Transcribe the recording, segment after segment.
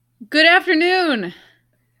Good afternoon,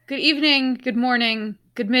 good evening, good morning,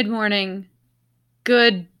 good mid-morning,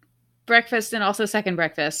 good breakfast, and also second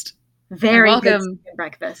breakfast. Very welcome. Good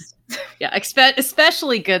breakfast. Yeah,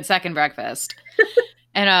 especially good second breakfast.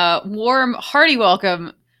 And a warm, hearty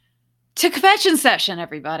welcome to Convention Session,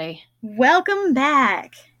 everybody. Welcome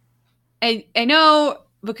back. I know,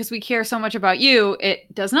 because we care so much about you,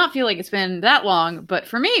 it does not feel like it's been that long, but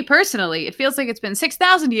for me, personally, it feels like it's been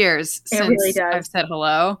 6,000 years since really does. I've said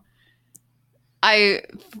hello.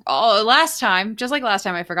 Last time,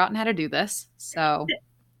 I've forgotten how to do this, so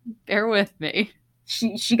bear with me.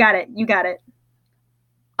 She got it. You got it.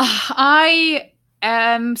 I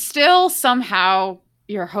am still somehow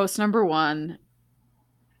your host number one,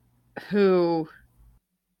 who,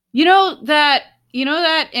 you know that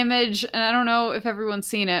image, and I don't know if everyone's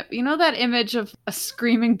seen it. You know that image of a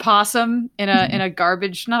screaming possum in a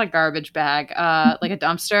garbage, not a garbage bag, like a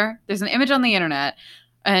dumpster. There's an image on the internet,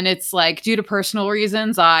 and it's like, due to personal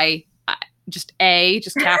reasons, just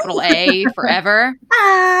capital A forever.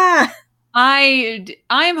 I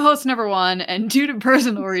am host number one, and due to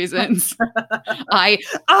personal reasons,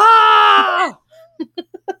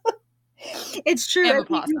 It's true.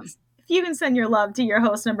 If you can send your love to your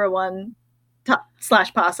host number one /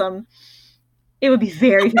 possum, it would be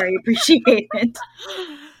very, very appreciated.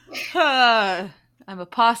 I'm a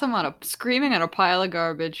possum screaming on a pile of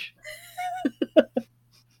garbage.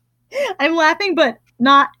 I'm laughing, but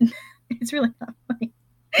not. It's really not funny.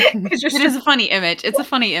 It is a funny image. It's a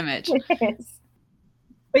funny image. It is.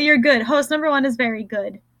 But you're good. Host number one is very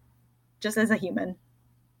good. Just as a human.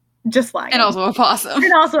 Just like. And also a possum.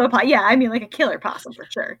 And also a possum. Yeah, I mean, like a killer possum for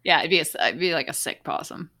sure. Yeah, it'd be like a sick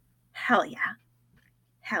possum. Hell yeah.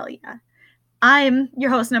 Hell yeah. I'm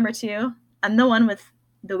your host number two. I'm the one with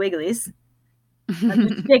the wigglies. I'm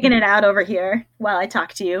just sticking it out over here while I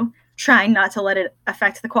talk to you, trying not to let it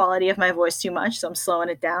affect the quality of my voice too much, so I'm slowing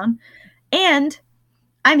it down. And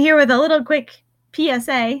I'm here with a little quick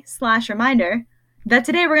PSA / reminder that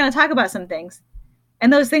today we're going to talk about some things.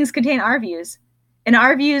 And those things contain our views. And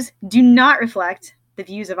our views do not reflect the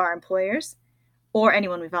views of our employers, or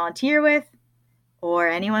anyone we volunteer with, or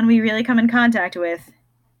anyone we really come in contact with.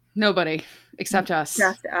 Nobody except us.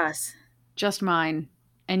 Just us. Just mine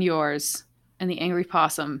and yours and the angry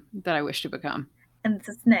possum that I wish to become. And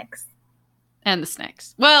the snakes. And the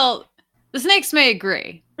snakes. Well, the snakes may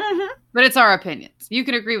agree, but it's our opinions. You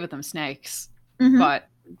can agree with them, snakes, but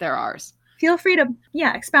they're ours. Feel free to,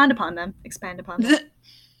 expound upon them.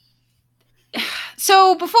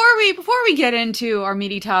 So before we get into our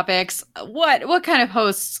meaty topics, what kind of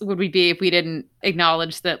hosts would we be if we didn't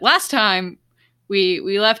acknowledge that last time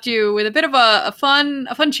we left you with a bit of a fun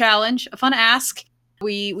challenge, a fun ask.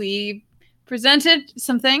 We presented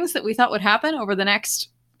some things that we thought would happen over the next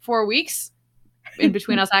 4 weeks in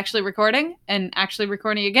between us actually recording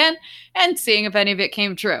again and seeing if any of it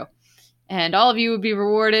came true. And all of you would be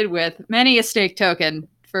rewarded with many a snake token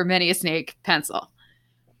for many a snake pencil.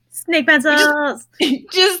 Snake pencils.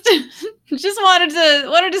 Just wanted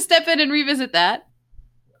to step in and revisit that.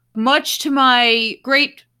 Much to my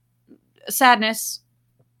great sadness,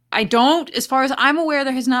 as far as I'm aware,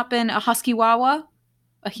 there has not been a husky wawa,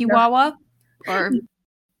 a hiwawa, or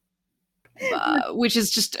which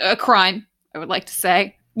is just a crime, I would like to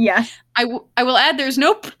say. Yes. I will add,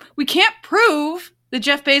 we can't prove that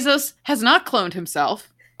Jeff Bezos has not cloned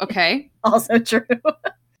himself. Okay. Also true.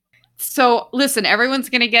 So listen, everyone's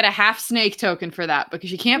going to get a half snake token for that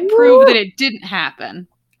because you can't prove that it didn't happen.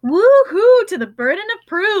 Woohoo to the burden of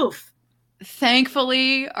proof.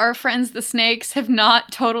 Thankfully, our friends the snakes have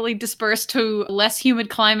not totally dispersed to less humid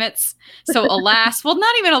climates. So alas, well,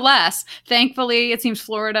 not even alas, thankfully, it seems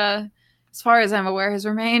Florida, as far as I'm aware, has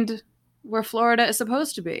remained where Florida is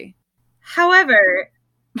supposed to be. However,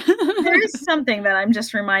 there is something that I'm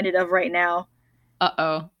just reminded of right now.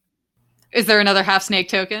 Uh-oh. Is there another half snake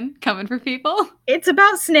token coming for people? It's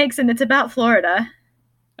about snakes and it's about Florida.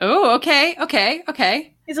 Oh, okay.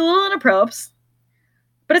 It's a little inappropriate,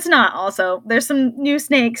 but it's not also. There's some new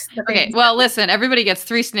snakes. Okay, well, listen, everybody gets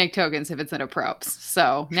 3 snake tokens if it's inappropriate.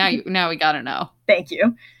 So now we gotta know. Thank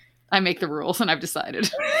you. I make the rules and I've decided.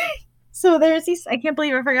 So there's these, I can't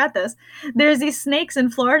believe I forgot this. There's these snakes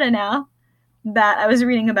in Florida now that I was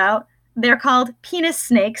reading about. They're called penis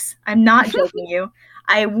snakes. I'm not joking you.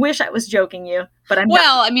 I wish I was joking you, but I'm not.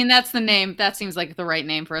 Well, I mean, that's the name. That seems like the right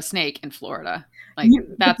name for a snake in Florida. Like,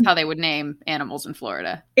 that's how they would name animals in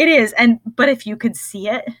Florida. It is, but if you could see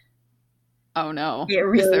it. Oh, no.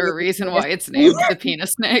 Really is there a reason why it's named the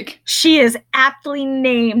penis snake? She is aptly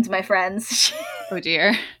named, my friends. Oh,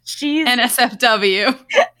 dear. She's NSFW.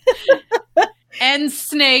 And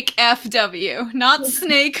snake FW, not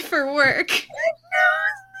snake for work.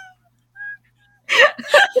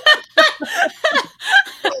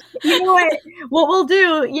 You know what we'll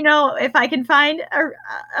do, if I can find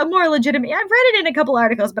a more legitimate, I've read it in a couple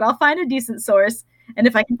articles, but I'll find a decent source. And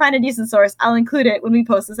if I can find a decent source, I'll include it when we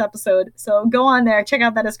post this episode. So go on there, check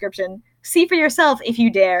out that description. See for yourself if you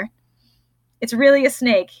dare. It's really a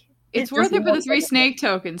snake. It's worth it for the 3 snake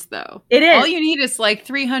tokens, though. It is. All you need is like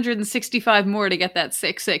 365 more to get that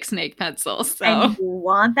 6/6 snake pencil. So. And you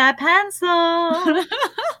want that pencil.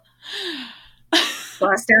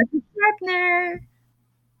 Bust out the sharpener.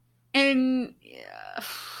 And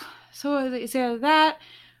so is there that.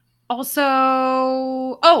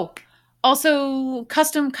 Also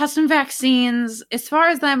custom vaccines. As far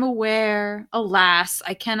as I'm aware, alas,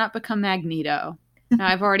 I cannot become Magneto. Now,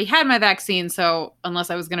 I've already had my vaccine, so unless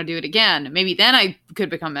I was going to do it again, maybe then I could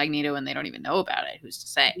become Magneto and they don't even know about it. Who's to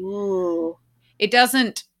say? Ooh. It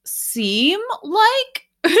doesn't seem like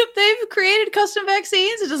they've created custom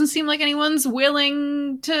vaccines. It doesn't seem like anyone's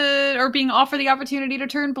willing to or being offered the opportunity to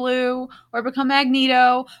turn blue or become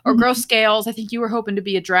Magneto or grow scales. I think you were hoping to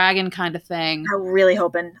be a dragon kind of thing. I'm really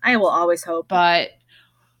hoping. I will always hope. But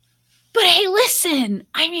hey, listen.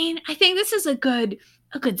 I mean, I think this is a good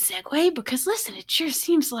segue because listen, it sure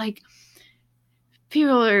seems like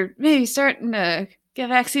people are maybe starting to get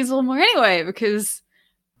vaccines a little more anyway because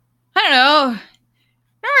I don't know.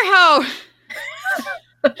 Remember how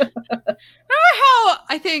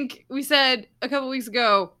I think we said a couple weeks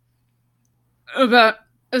ago about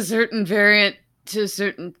a certain variant to a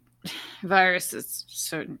certain virus, it's a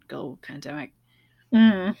certain global pandemic.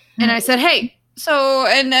 And I said, hey, so,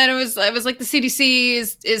 and then it was like the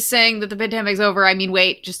CDC is saying that the pandemic's over. I mean,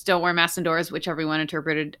 wait, just don't wear masks indoors, which everyone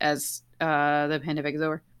interpreted as the pandemic is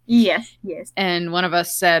over. Yes. And one of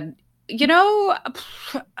us said,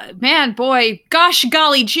 man, boy, gosh,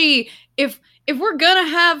 golly, gee, if we're gonna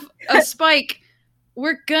have a spike,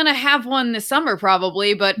 we're gonna have one this summer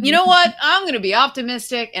probably. But you know what? I'm gonna be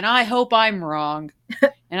optimistic, and I hope I'm wrong.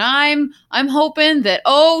 And I'm hoping that,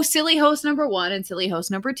 silly host number 1 and silly host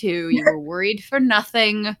number 2, you were worried for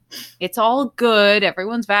nothing. It's all good.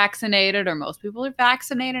 Everyone's vaccinated, or most people are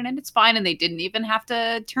vaccinated, and it's fine. And they didn't even have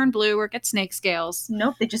to turn blue or get snake scales.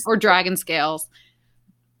 Nope, they just or dragon scales.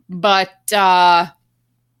 But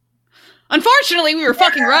unfortunately, we were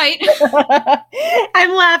fucking right.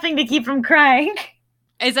 I'm laughing to keep from crying.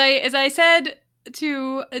 As I said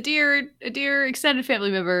to a dear extended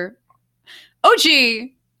family member, oh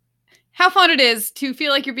gee, how fun it is to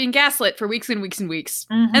feel like you're being gaslit for weeks and weeks and weeks.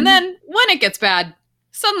 Mm-hmm. And then when it gets bad,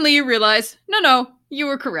 suddenly you realize, no, you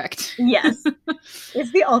were correct. Yes.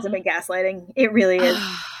 It's the ultimate gaslighting. It really is.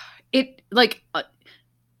 It, like,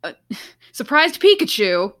 surprised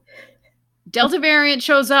Pikachu, Delta variant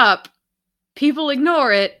shows up, people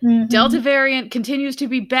ignore it, Delta variant continues to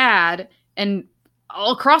be bad, and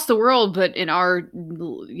all across the world, but in our,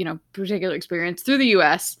 particular experience, through the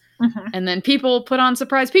US, and then people put on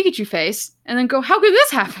surprise Pikachu face, and then go, how could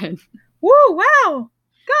this happen? Woo, wow.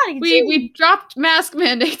 God, we dropped mask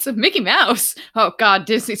mandates of Mickey Mouse. Oh God,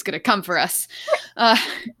 Disney's gonna come for us. I'm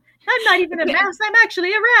not even a mouse, I'm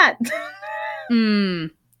actually a rat.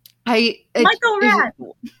 Michael Rat.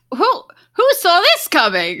 Who saw this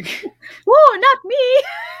coming? Whoa, not me.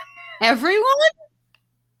 Everyone?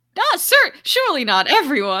 Surely not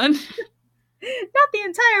everyone. Not the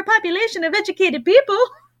entire population of educated people.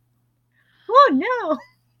 Oh no.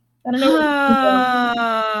 I don't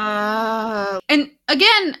know. And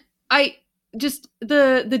again, I just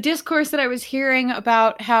the discourse that I was hearing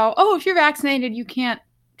about how, if you're vaccinated, you can't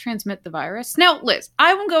transmit the virus. Now, Liz,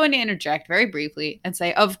 I am going to interject very briefly and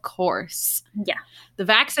say, of course. Yeah. The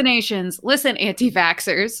vaccinations, listen,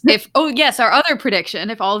 anti-vaxxers, our other prediction,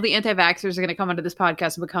 if all of the anti-vaxxers are going to come onto this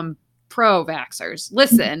podcast and become pro-vaxxers,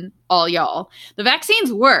 listen, all y'all, the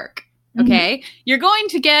vaccines work, okay? You're going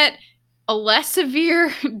to get a less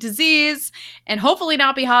severe disease and hopefully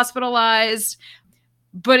not be hospitalized,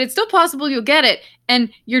 but it's still possible you'll get it.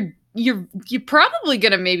 And you're probably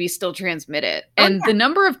going to maybe still transmit it. And the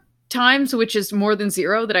number of times, which is more than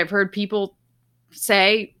 0, that I've heard people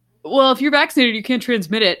say, well, if you're vaccinated, you can't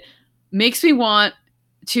transmit it, makes me want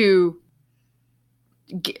to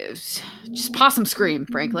just possum scream,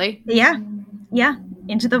 frankly. Yeah.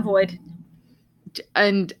 Into the void.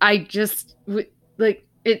 And I just, like,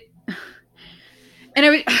 it, and I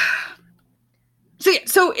would...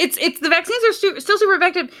 So it's the vaccines are still super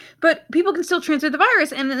effective, but people can still transmit the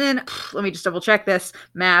virus. And then let me just double check this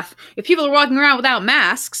math. If people are walking around without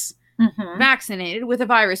masks, vaccinated with a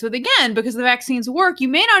virus, but again, because the vaccines work, you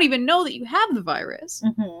may not even know that you have the virus.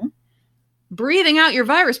 Breathing out your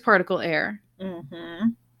virus particle air Mm-hmm.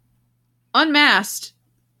 unmasked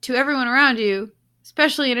to everyone around you,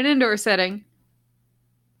 especially in an indoor setting,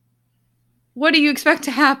 what do you expect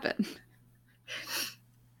to happen?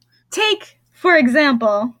 Take, for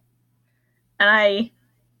example, and I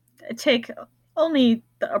take only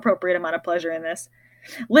the appropriate amount of pleasure in this,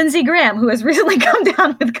 Lindsey Graham, who has recently come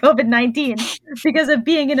down with COVID-19 because of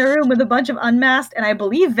being in a room with a bunch of unmasked and I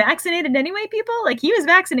believe vaccinated anyway people. Like, he was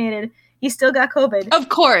vaccinated. He still got COVID. Of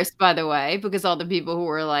course, by the way, because all the people who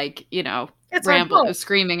were like,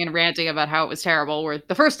 screaming and ranting about how it was terrible were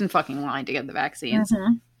the first in fucking line to get the vaccines.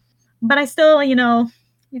 Mm-hmm. But I still,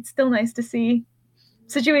 it's still nice to see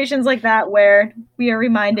situations like that where we are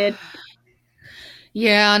reminded.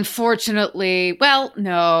 Yeah, unfortunately. Well,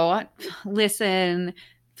 no. Listen,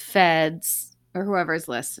 feds or whoever's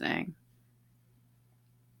listening.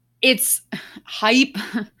 It's hype.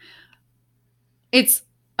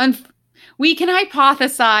 We can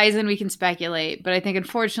hypothesize and we can speculate, but I think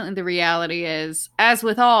unfortunately the reality is, as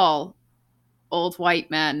with all old white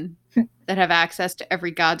men that have access to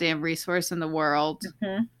every goddamn resource in the world,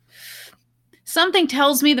 mm-hmm. something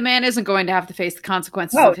tells me the man isn't going to have to face the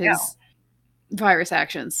consequences of his virus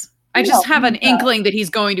actions. I just have an inkling that he's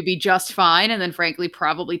going to be just fine, and then frankly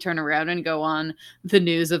probably turn around and go on the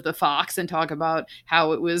news of the Fox and talk about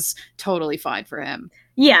how it was totally fine for him.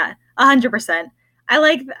 Yeah, 100%. I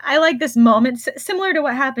like this moment, similar to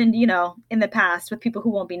what happened, in the past with people who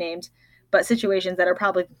won't be named, but situations that are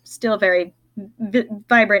probably still very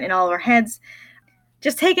vibrant in all of our heads.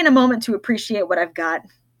 Just taking a moment to appreciate what I've got.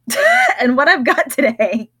 And what I've got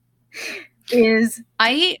today is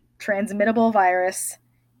transmittable virus.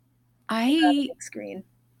 Screen.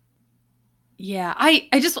 Yeah, I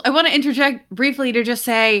want to interject briefly to just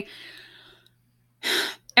say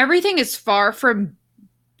everything is far from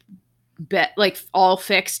all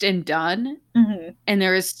fixed and done. Mm-hmm. And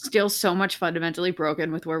there is still so much fundamentally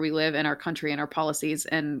broken with where we live in our country and our policies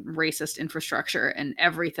and racist infrastructure and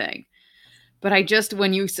everything. But I just,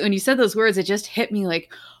 when you said those words, it just hit me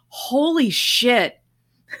like, holy shit.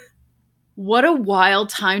 What a wild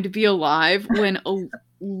time to be alive when a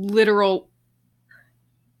literal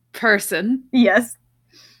person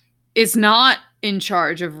is not in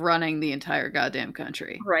charge of running the entire goddamn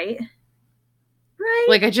country. Right.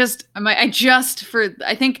 Like I think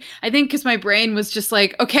because my brain was just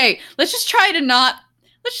like, okay, let's just try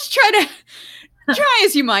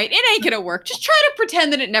as you might. It ain't gonna work. Just try to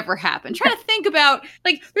pretend that it never happened. Try to think about,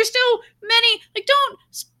 like, there's still many, like, don't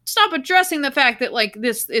stop addressing the fact that, like,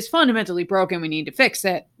 this is fundamentally broken. We need to fix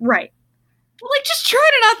it. Right. Like, just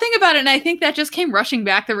try to not think about it. And I think that just came rushing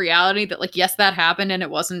back the reality that, like, yes, that happened and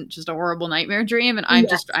it wasn't just a horrible nightmare dream. And I'm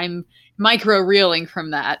micro reeling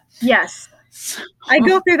from that. Yes. So. I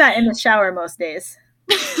go through that in the shower most days.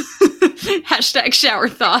 Hashtag shower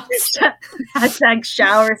thoughts. Hashtag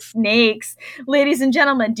shower snakes. Ladies and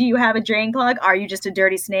gentlemen, do you have a drain clog? Are you just a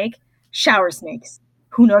dirty snake? Shower snakes.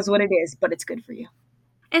 Who knows what it is, but it's good for you.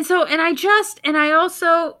 And so, I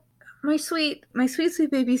also, my sweet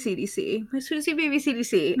baby CDC. My sweet baby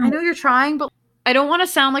CDC. I know you're trying, but I don't want to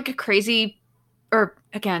sound like a crazy, or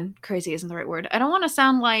again, crazy isn't the right word. I don't want to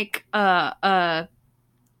sound like a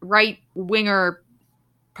right-winger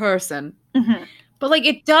person. Mm-hmm. But, like,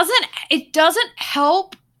 it doesn't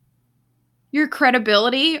help your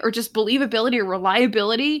credibility or just believability or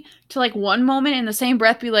reliability to, like, one moment in the same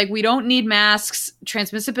breath be like, we don't need masks,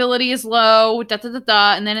 transmissibility is low,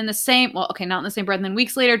 and then in the same, well, okay, not in the same breath, and then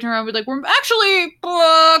weeks later turn around and be like, we're actually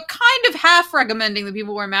kind of half recommending that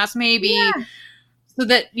people wear masks, maybe, so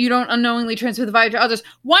that you don't unknowingly transmit the virus to others.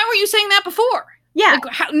 Why were you saying that before? Yeah.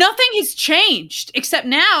 Like, nothing has changed, except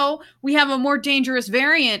now we have a more dangerous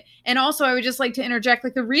variant. And also, I would just like to interject,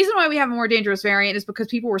 like, the reason why we have a more dangerous variant is because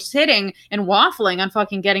people were sitting and waffling on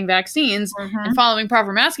fucking getting vaccines and following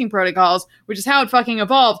proper masking protocols, which is how it fucking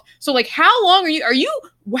evolved. So, like, how long you are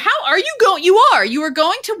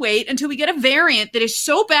going to wait until we get a variant that is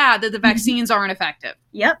so bad that the vaccines aren't effective.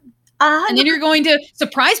 Yep. And then you're going to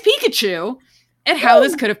surprise Pikachu at how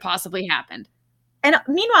this could have possibly happened. And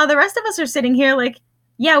meanwhile, the rest of us are sitting here like,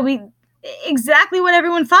 exactly what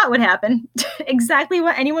everyone thought would happen. Exactly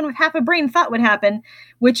what anyone with half a brain thought would happen,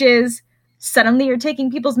 which is suddenly you're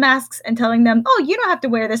taking people's masks and telling them, oh, you don't have to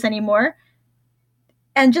wear this anymore.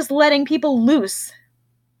 And just letting people loose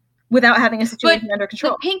without having a situation under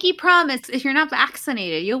control. The pinky promise, if you're not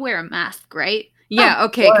vaccinated, you'll wear a mask, right? Yeah,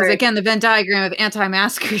 okay, because again, the Venn diagram of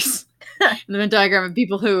anti-maskers and the Venn diagram of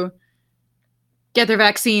people who get their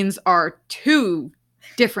vaccines are two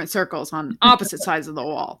different circles on opposite sides of the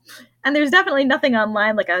wall. And there's definitely nothing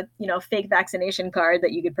online like a, fake vaccination card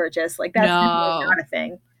that you could purchase. Like, that's not a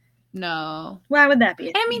thing. No. Why would that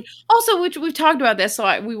be? I mean, also, which we've talked about this,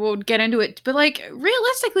 so we won't get into it. But like,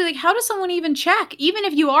 realistically, like, how does someone even check? Even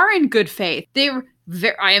if you are in good faith,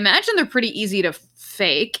 I imagine they're pretty easy to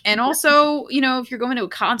fake. And also, you know, if you're going to a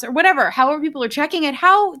concert, whatever, however people are checking it,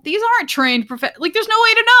 these aren't trained like, there's no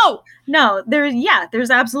way to know. No, there's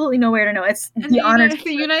absolutely no way to know. It's and the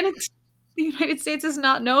United States is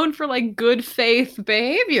not known for like good faith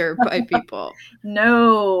behavior by people.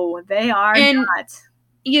 No, they are not.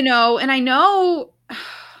 You know, and I know,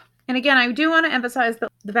 and again, I do want to emphasize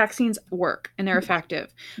that the vaccines work and they're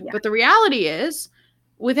effective. Yeah. But the reality is,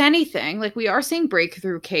 with anything, like, we are seeing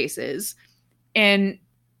breakthrough cases, and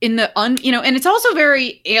and it's also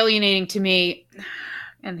very alienating to me.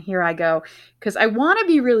 And here I go, because I want to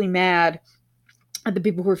be really mad at the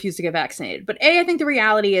people who refuse to get vaccinated. But I think the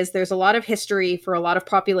reality is there's a lot of history for a lot of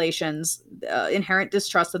populations, inherent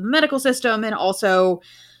distrust of the medical system, and also,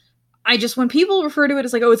 when people refer to it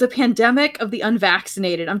as like, oh, it's a pandemic of the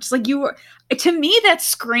unvaccinated, I'm just like, to me, that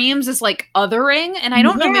screams as like othering. And I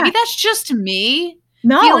don't know, maybe that's just me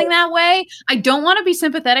feeling that way. I don't want to be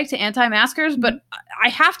sympathetic to anti-maskers, but I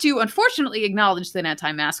have to, unfortunately, acknowledge that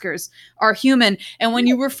anti-maskers are human. And when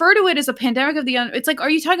you refer to it as a pandemic of it's like, are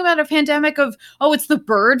you talking about a pandemic of, oh, it's the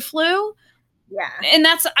bird flu? Yeah. And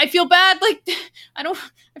I feel bad. Like, I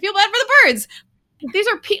feel bad for the birds. These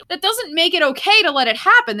are people. That doesn't make it okay to let it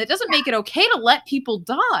happen. That doesn't make it okay to let people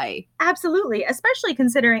die. Absolutely, especially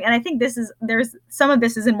considering, and I think there's some of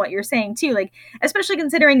this is in what you're saying too. Like, especially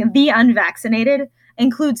considering the unvaccinated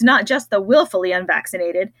includes not just the willfully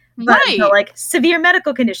unvaccinated, but the like severe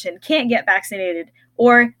medical condition, can't get vaccinated,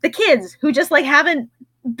 or the kids who just like haven't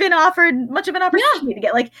been offered much of an opportunity to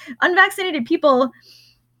get, like, unvaccinated people.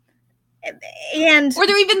 And or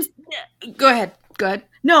they're even go ahead.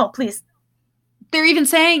 No, please. They're even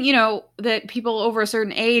saying, you know, that people over a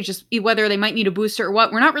certain age, just whether they might need a booster or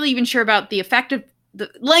what, we're not really even sure about the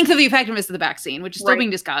length of the effectiveness of the vaccine, which is still being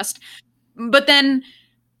discussed. But then,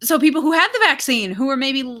 so people who had the vaccine, who are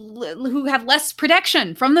maybe who have less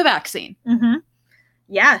protection from the vaccine. Mm-hmm.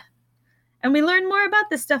 Yeah. And we learn more about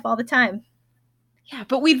this stuff all the time. Yeah,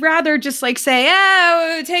 but we'd rather just like say,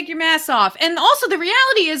 oh, take your mask off. And also the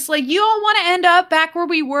reality is, like, you all want to end up back where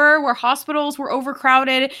we were, where hospitals were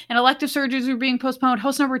overcrowded and elective surgeries were being postponed.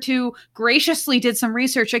 Host number 2 graciously did some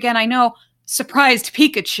research. Again, I know, surprised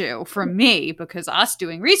Pikachu from me, because us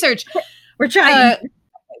doing research. We're trying.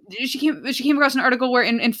 She came across an article where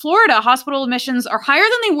in Florida, hospital admissions are higher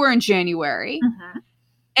than they were in January. Mm-hmm.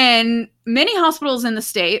 And many hospitals in the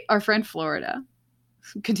state, our friend Florida,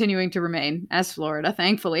 continuing to remain as Florida,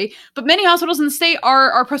 thankfully, but many hospitals in the state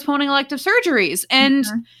are postponing elective surgeries. And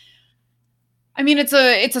I mean, it's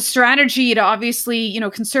a strategy to obviously, you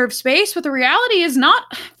know, conserve space, but the reality is not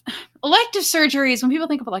elective surgeries. When people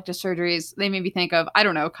think of elective surgeries, they maybe think of, I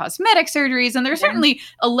don't know, cosmetic surgeries, and there's certainly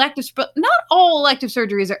electives, but not all elective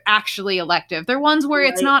surgeries are actually elective. They're ones where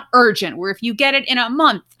it's not urgent, where if you get it in a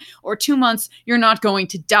month or 2 months, you're not going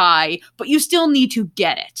to die, but you still need to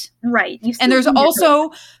get it. Right. And there's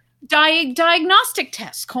also diagnostic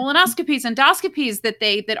tests, colonoscopies, endoscopies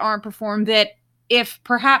that aren't performed, that if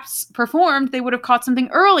perhaps performed, they would have caught something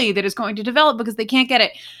early that is going to develop because they can't get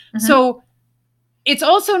it. Mm-hmm. So it's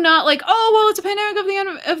also not like, oh, well, it's a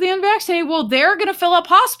pandemic of the unvaccinated. Well, they're going to fill up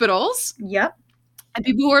hospitals. Yep. And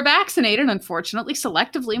people who are vaccinated, unfortunately,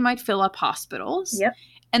 selectively might fill up hospitals. Yep.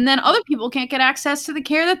 And then other people can't get access to the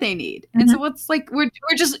care that they need. Mm-hmm. And so it's like, we're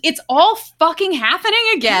just, it's all fucking happening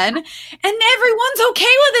again. And everyone's okay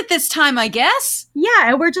with it this time, I guess. Yeah,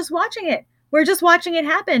 and we're just watching it. We're just watching it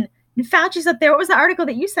happen. And Fauci's up there. What was the article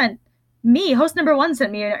that you sent me? Host number 1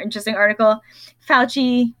 sent me an interesting article.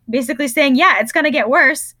 Fauci basically saying, yeah, it's going to get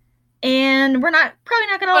worse. And we're probably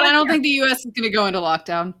not going to. But I don't think the U.S. is going to go into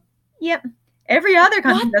lockdown. Yep. Every other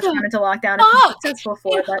country that's gone into lockdown is successful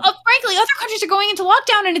for it. Frankly, other countries are going into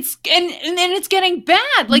lockdown, and it's getting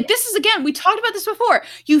bad. Like, this is, again, we talked about this before.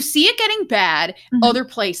 You see it getting bad other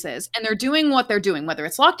places, and they're doing what they're doing, whether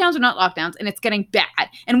it's lockdowns or not lockdowns, and it's getting bad.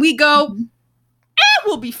 And we go,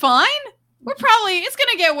 we'll be fine. It's going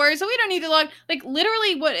to get worse, so we don't need to like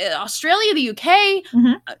literally what Australia, the UK,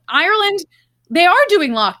 Ireland, they are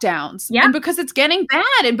doing lockdowns. Yeah. And because it's getting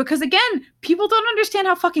bad, and because, again, people don't understand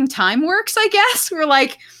how fucking time works, I guess. We're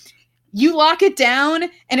like, you lock it down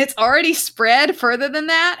and it's already spread further than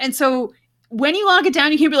that. And so when you lock it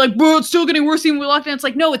down, you can't be like, bro, it's still getting worse even when we lock down. It's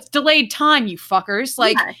like, no, it's delayed time, you fuckers.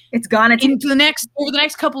 Like, it's gone over the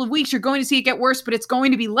next couple of weeks, you're going to see it get worse, but it's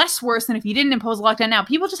going to be less worse than if you didn't impose a lockdown now.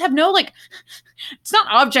 People just have no, like, it's not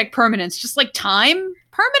object permanence, just like time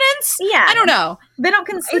permanence. Yeah. I don't know. They don't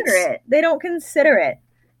consider it. They don't consider it.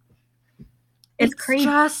 It's crazy.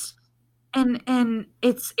 and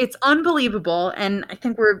it's unbelievable, and I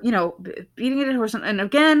think we're beating it a horse. And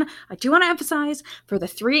again, I do want to emphasize for the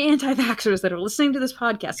 3 anti-vaxxers that are listening to this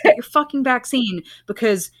podcast, get your fucking vaccine,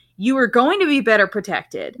 because you are going to be better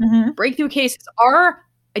protected. Breakthrough cases are,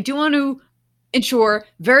 I do want to ensure,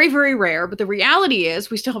 very, very rare, but the reality is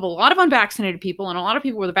we still have a lot of unvaccinated people and a lot of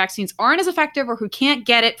people where the vaccines aren't as effective or who can't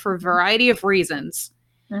get it for a variety of reasons.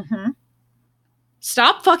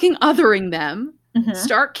 Stop fucking othering them.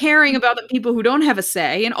 Start caring about the people who don't have a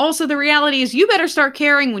say. And also the reality is you better start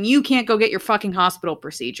caring when you can't go get your fucking hospital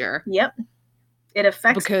procedure. Yep. It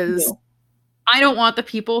affects because you. I don't want the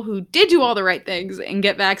people who did do all the right things and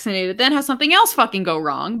get vaccinated then have something else fucking go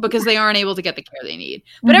wrong because they aren't able to get the care they need.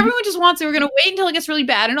 But everyone just wants, we're going to wait until it gets really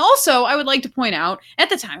bad. And also, I would like to point out, at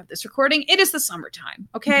the time of this recording, it is the summertime,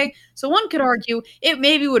 okay? So one could argue it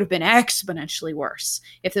maybe would have been exponentially worse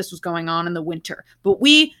if this was going on in the winter. But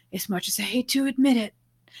we, as much as I hate to admit it,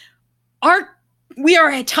 we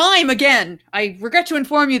are at time again. I regret to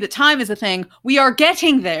inform you that time is a thing. We are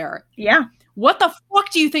getting there. Yeah. What the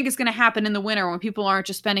fuck do you think is going to happen in the winter when people aren't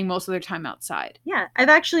just spending most of their time outside? Yeah, I've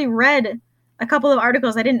actually read a couple of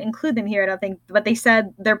articles. I didn't include them here, I don't think, but they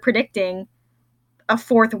said they're predicting a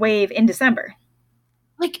 4th wave in December.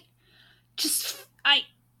 Like,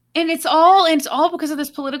 and it's all because of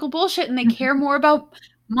this political bullshit, and they care more about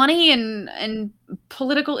money and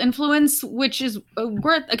political influence, which is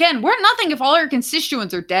we're nothing if all our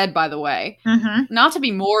constituents are dead, by the way. Not to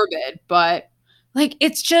be morbid, but like,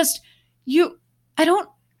 it's just I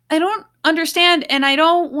don't understand, and I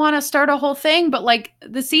don't want to start a whole thing, but like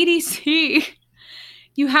the CDC,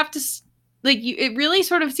 you have to it really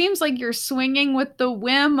sort of seems like you're swinging with the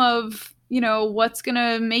whim of, what's going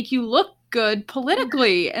to make you look good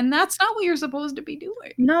politically, and that's not what you're supposed to be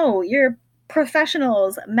doing. No, you're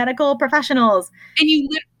professionals, medical professionals. And you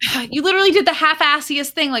literally did the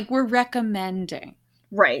half-assiest thing, like, we're recommending.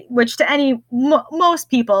 Right, which to most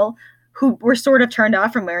people who were sort of turned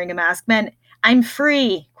off from wearing a mask meant, I'm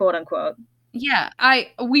free, quote unquote. Yeah,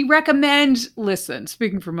 we recommend, listen,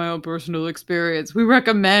 speaking from my own personal experience, we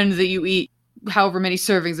recommend that you eat however many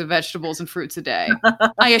servings of vegetables and fruits a day.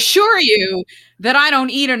 I assure you that I don't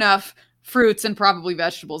eat enough fruits and probably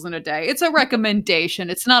vegetables in a day. It's a recommendation.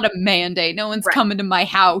 It's not a mandate. No one's coming to my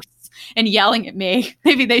house and yelling at me.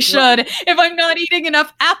 Maybe they should if I'm not eating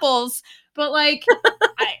enough apples. But like,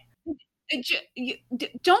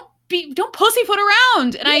 don't pussyfoot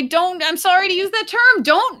around. And I'm sorry to use that term.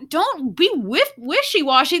 Don't be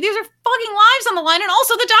wishy-washy. These are fucking lives on the line, and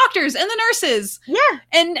also the doctors and the nurses. Yeah.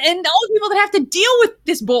 And all the people that have to deal with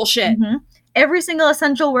this bullshit. Every single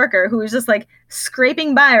essential worker who is just like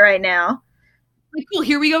scraping by right now. Like, cool,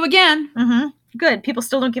 here we go again. Good. People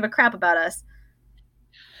still don't give a crap about us.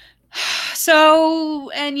 So,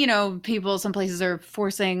 and people, some places are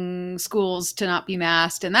forcing schools to not be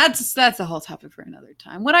masked, and that's a whole topic for another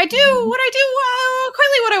time. What I do, quickly,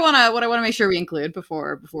 what I want to make sure we include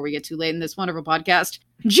before we get too late in this wonderful podcast.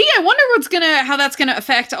 Gee, I wonder how that's gonna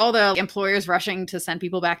affect all the employers rushing to send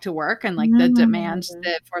people back to work, and like the demand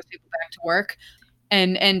that force people back to work.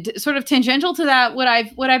 And sort of tangential to that, what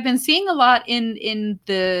I've been seeing a lot in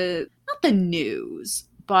the, not the news,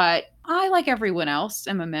 but I, like everyone else,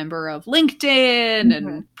 am a member of LinkedIn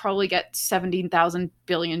and probably get 17,000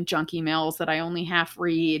 billion junk emails that I only half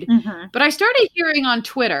read. But I started hearing on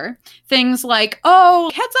Twitter things like,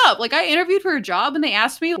 oh, heads up, like I interviewed for a job and they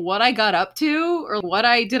asked me what I got up to or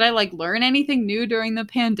did I like learn anything new during the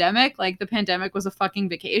pandemic? Like the pandemic was a fucking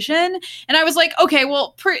vacation. And I was like, okay,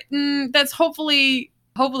 well, that's hopefully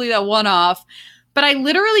that one-off. But I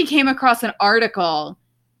literally came across an article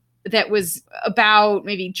that was about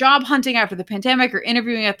maybe job hunting after the pandemic or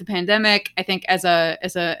interviewing after the pandemic. I think as a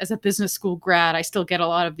business school grad, I still get a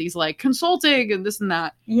lot of these like consulting and this and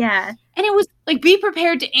that. Yeah. And it was like, be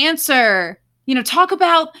prepared to answer, talk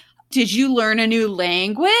about, did you learn a new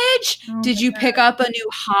language? Did you pick up a new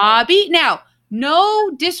hobby? Now,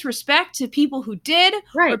 no disrespect to people who did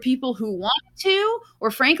or people who wanted to, or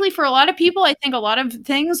frankly, for a lot of people, I think a lot of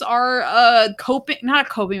things are a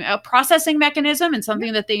processing mechanism and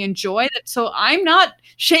something that they enjoy. So I'm not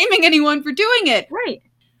shaming anyone for doing it. Right.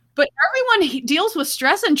 But everyone deals with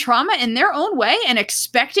stress and trauma in their own way, and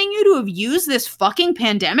expecting you to have used this fucking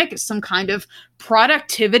pandemic as some kind of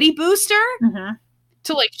productivity booster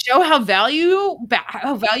to like show how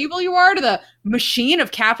valuable you are to the machine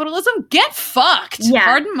of capitalism, get fucked. Yeah.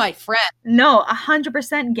 Pardon my friend. No,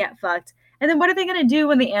 100% get fucked. And then what are they going to do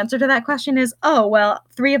when the answer to that question is, oh, well,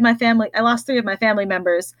 I lost 3 of my family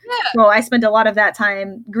members. Yeah. So I spent a lot of that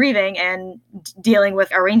time grieving and dealing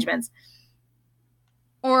with arrangements.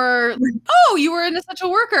 Or, oh, you were an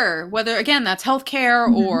essential worker, whether, again, that's healthcare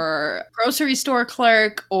or grocery store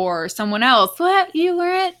clerk or someone else. What? You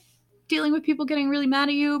weren't dealing with people getting really mad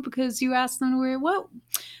at you because you asked them to wear,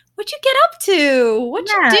 what'd you get up to? What'd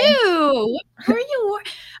you do? Where you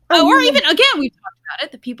or even, again, we talked about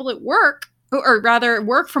it, the people at work, or rather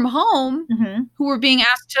work from home, who were being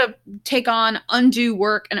asked to take on undue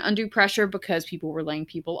work and undue pressure because people were laying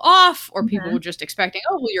people off, or people were just expecting,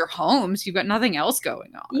 oh, well, you're home, so you've got nothing else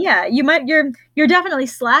going on. Yeah, you're definitely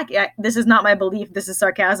slacking. This is not my belief. This is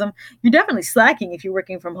sarcasm. You're definitely slacking if you're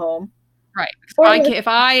working from home. Right. If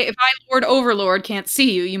I Lord Overlord can't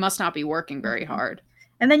see you, you must not be working very hard.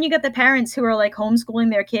 And then you get the parents who are like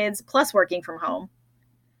homeschooling their kids plus working from home.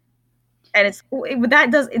 And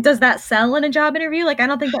does that sell in a job interview? Like, I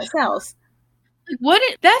don't think that sells.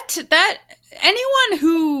 Anyone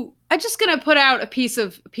who, I'm just going to put out a piece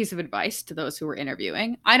of advice to those who are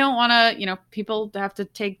interviewing. I don't want to, people have to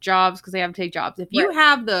take jobs because they have to take jobs. If you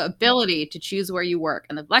have the ability to choose where you work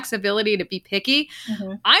and the flexibility to be picky,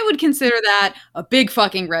 I would consider that a big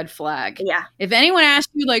fucking red flag. Yeah. If anyone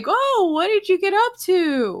asks you like, oh, what did you get up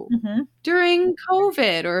to during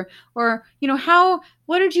COVID, or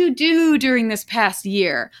what did you do during this past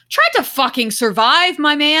year? Tried to fucking survive,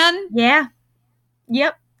 my man. Yeah.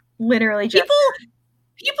 Yep. Literally just.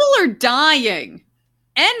 People are dying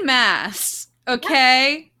en masse,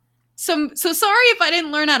 okay? So sorry if I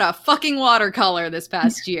didn't learn how to fucking watercolor this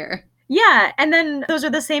past year. Yeah, and then those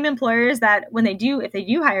are the same employers that if they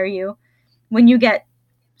do hire you, when you get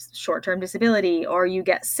short-term disability or you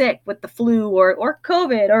get sick with the flu or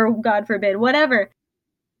COVID or God forbid, whatever,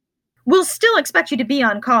 will still expect you to be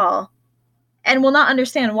on call and will not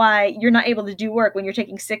understand why you're not able to do work when you're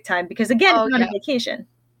taking sick time because, again, it's not a vacation.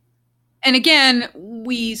 And again,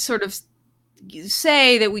 we sort of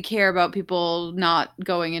say that we care about people not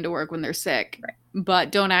going into work when they're sick,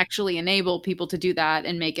 but don't actually enable people to do that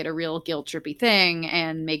and make it a real guilt-trippy thing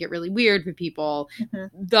and make it really weird for people,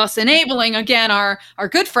 thus enabling, again, our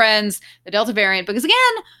good friends, the Delta variant, because,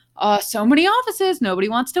 again, so many offices, nobody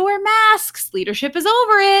wants to wear masks. Leadership is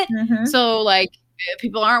over it. So, like,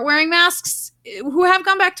 people aren't wearing masks who have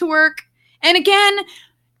gone back to work. And again,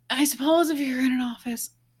 I suppose if you're in an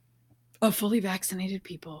office of fully vaccinated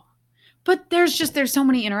people, but there's so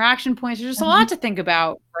many interaction points. There's just a lot to think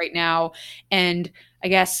about right now. And I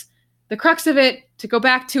guess the crux of it, to go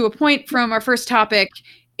back to a point from our first topic,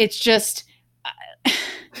 it's just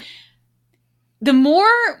the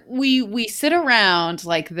more we sit around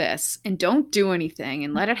like this and don't do anything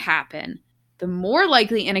and let it happen, the more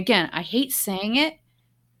likely, and again, I hate saying it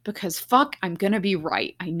because fuck, I'm going to be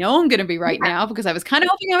right. I know I'm going to be right now because I was kind of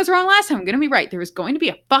hoping I was wrong last time. I'm going to be right. There is going to be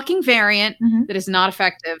a fucking variant that is not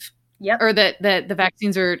effective. Or that the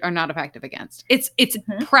vaccines are not effective against. It's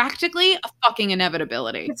practically a fucking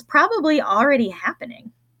inevitability. It's probably already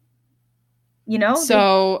happening.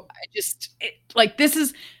 So this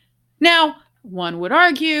is, now one would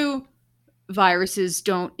argue viruses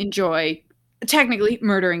don't enjoy technically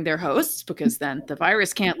murdering their hosts because then the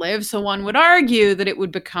virus can't live. So one would argue that it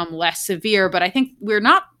would become less severe, but I think we're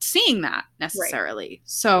not seeing that necessarily. Right.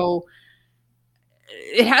 So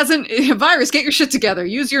it hasn't, virus, get your shit together.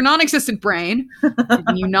 Use your non-existent brain,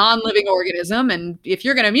 you non-living organism. And if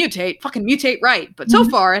you're going to mutate, fucking mutate right. But so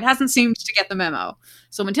far it hasn't seemed to get the memo.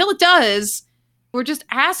 So until it does, we're just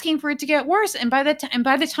asking for it to get worse. And by the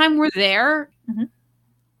time we're there,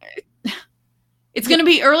 it's going to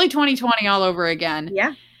be early 2020 all over again.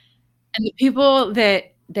 Yeah. And the people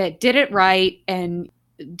that did it right and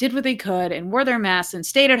did what they could and wore their masks and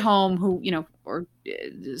stayed at home, who, or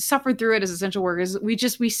suffered through it as essential workers, we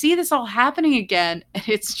see this all happening again. And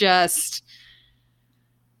it's just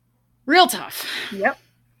real tough. Yep.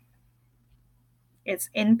 It's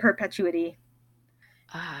in perpetuity.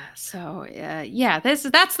 That's what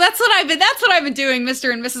I've been doing,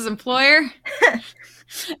 Mr. and Mrs. Employer.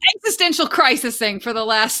 Existential crisising for the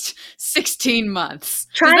last 16 months.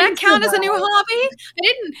 Does that count as a new hobby?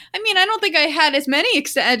 I don't think I had as many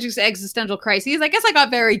existential crises. I guess I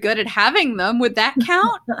got very good at having them. Would that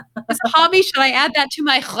count as a hobby? Should I add that to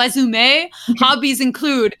my resume? Hobbies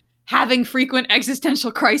include having frequent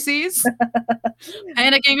existential crises,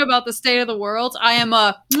 panicking about the state of the world. I am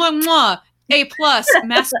a A+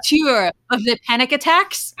 master of the panic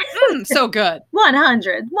attacks. So good.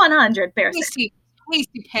 100 bear.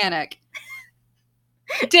 Tasty panic.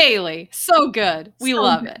 Daily. So good. We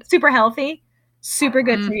love it. Super healthy. Super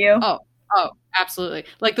good for you. Oh, absolutely.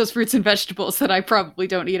 Like those fruits and vegetables that I probably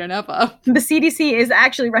don't eat enough of. The CDC is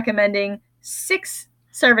actually recommending 6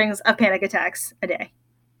 servings of panic attacks a day.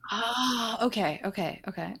 Oh, okay. All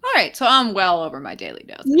right. So I'm well over my daily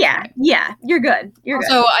dose. Yeah, you're good.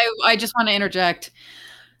 Also, I just want to interject.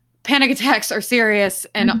 Panic attacks are serious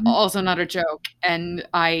and also not a joke. And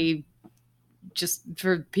I just,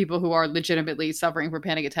 for people who are legitimately suffering from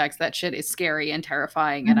panic attacks, that shit is scary and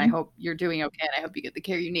terrifying. And I hope you're doing okay. And I hope you get the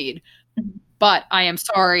care you need. But I am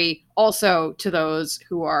sorry also to those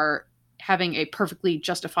who are having a perfectly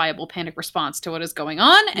justifiable panic response to what is going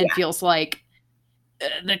on and feels like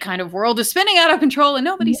the kind of world is spinning out of control and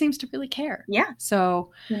nobody seems to really care. Yeah.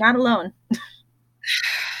 So you're not alone.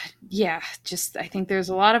 Yeah, just I think there's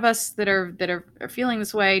a lot of us that are feeling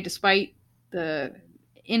this way despite the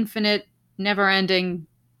infinite, never-ending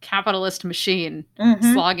capitalist machine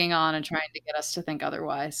slogging on and trying to get us to think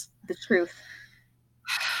otherwise. The truth.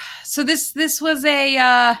 So this was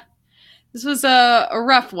a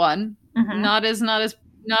rough one. Not as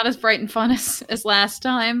bright and fun as last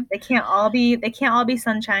time. They can't all be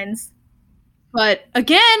sunshines. But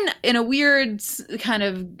again, in a weird, kind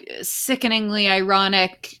of sickeningly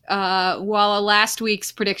ironic, while last week's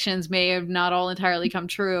predictions may have not all entirely come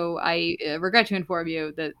true, I regret to inform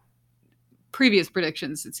you that previous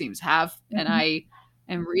predictions, it seems, have. And I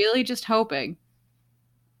am really just hoping,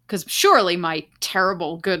 because surely my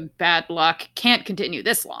terrible, good, bad luck can't continue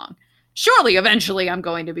this long. Surely, eventually, I'm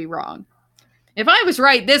going to be wrong. If I was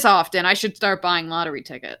right this often, I should start buying lottery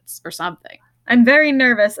tickets or something. I'm very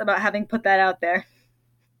nervous about having put that out there.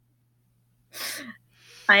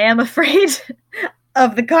 I am afraid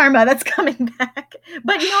of the karma that's coming back.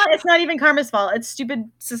 But you know what? It's not even karma's fault. It's stupid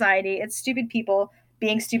society. It's stupid people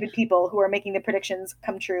being stupid people who are making the predictions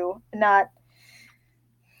come true. Not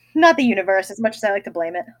the universe, as much as I like to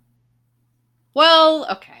blame it. Well,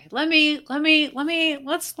 okay. Let's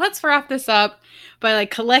wrap this up by like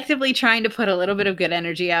collectively trying to put a little bit of good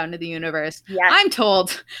energy out into the universe. Yes. I'm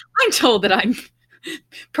told that I'm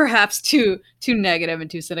perhaps too negative and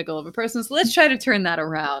too cynical of a person. So let's try to turn that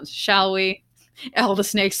around, shall we? All the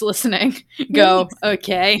snakes listening, go,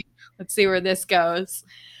 okay, let's see where this goes.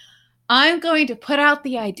 I'm going to put out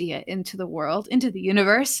the idea into the world, into the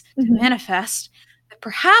universe, to manifest that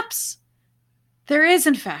perhaps there is,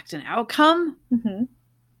 in fact, an outcome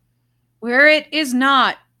where it is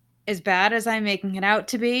not as bad as I'm making it out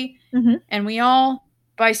to be, and we all,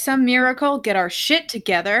 by some miracle, get our shit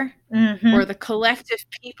together, or the collective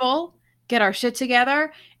people get our shit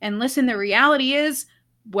together, and listen, the reality is,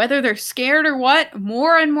 whether they're scared or what,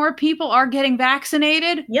 more and more people are getting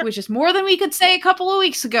vaccinated, which is more than we could say a couple of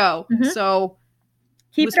weeks ago. So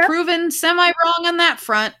it was proven semi-wrong on that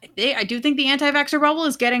front. I do think the anti-vaxxer bubble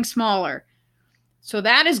is getting smaller. So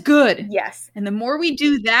that is good. Yes. And the more we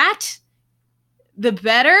do that, the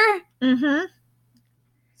better.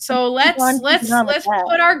 So let's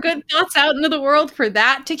put our good thoughts out into the world for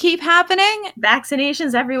that to keep happening.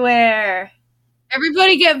 Vaccinations everywhere.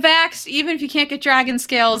 Everybody get vaxxed, even if you can't get dragon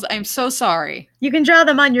scales. I'm so sorry. You can draw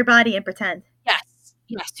them on your body and pretend. Yes.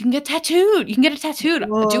 You can get tattooed. You can get it tattooed.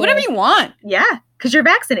 Whoa. Do whatever you want. Yeah, because you're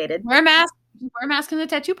vaccinated. Wear a mask. Wear a mask in the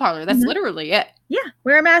tattoo parlor. That's literally it. Yeah,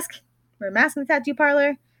 wear a mask. Wear a mask in the tattoo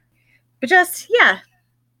parlor. But just do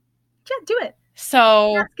it.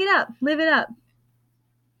 So mask it up. Live it up.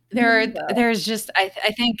 There's just I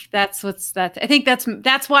think that's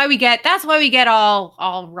why we get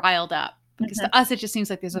all riled up. Because to us, it just seems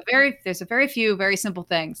like there's a very few very simple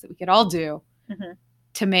things that we could all do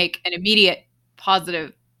to make an immediate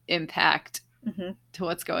positive impact to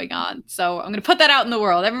what's going on. So I'm going to put that out in the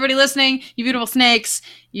world. Everybody listening, you beautiful snakes,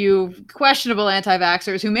 you questionable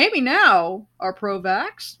anti-vaxxers who maybe now are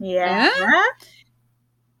pro-vax. Yeah.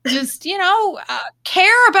 Just,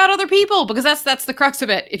 care about other people, because that's the crux of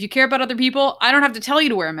it. If you care about other people, I don't have to tell you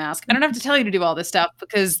to wear a mask. I don't have to tell you to do all this stuff,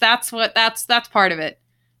 because that's part of it.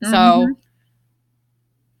 So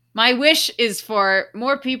my wish is for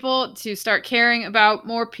more people to start caring about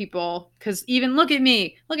more people, because even look at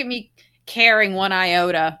me caring one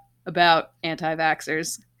iota about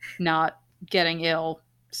anti-vaxxers not getting ill.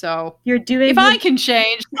 So if I can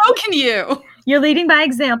change, so can you. You're leading by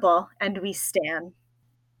example, and we stand.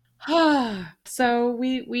 So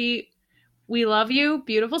we love you,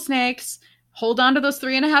 beautiful snakes. Hold on to those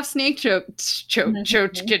 3.5 snake tokens. Hold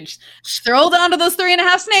on to those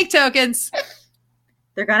 3.5 snake tokens.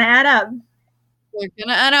 They're gonna add up. They're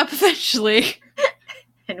gonna add up eventually.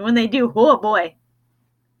 And when they do, oh boy.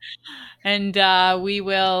 And we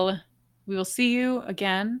will see you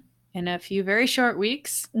again in a few very short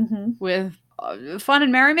weeks with fun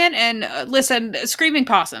and merriment. And listen, screaming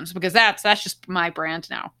possums, because that's just my brand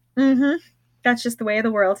now. That's just the way of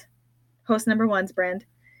the world. Host number one's brand.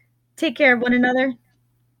 Take care of one another.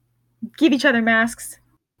 Give each other masks.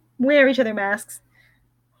 Wear each other masks.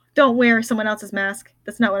 Don't wear someone else's mask.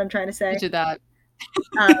 That's not what I'm trying to say. Do that.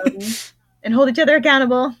 And hold each other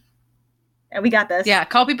accountable. And we got this. Yeah,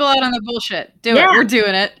 call people out on the bullshit. Do it. We're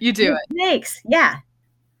doing it. You do it. Snakes. Yeah.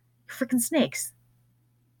 Freaking snakes.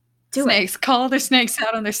 Snakes. Call other snakes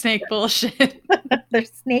out on their snake bullshit. Their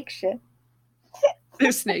snake shit.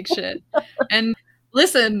 Their snake shit. And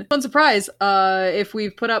listen, one surprise, if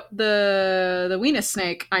we've put up the weenus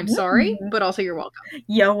snake, I'm sorry, but also you're welcome.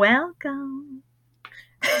 You're welcome.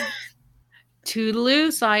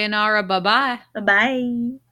 Toodaloo, sayonara, bye-bye. Bye-bye.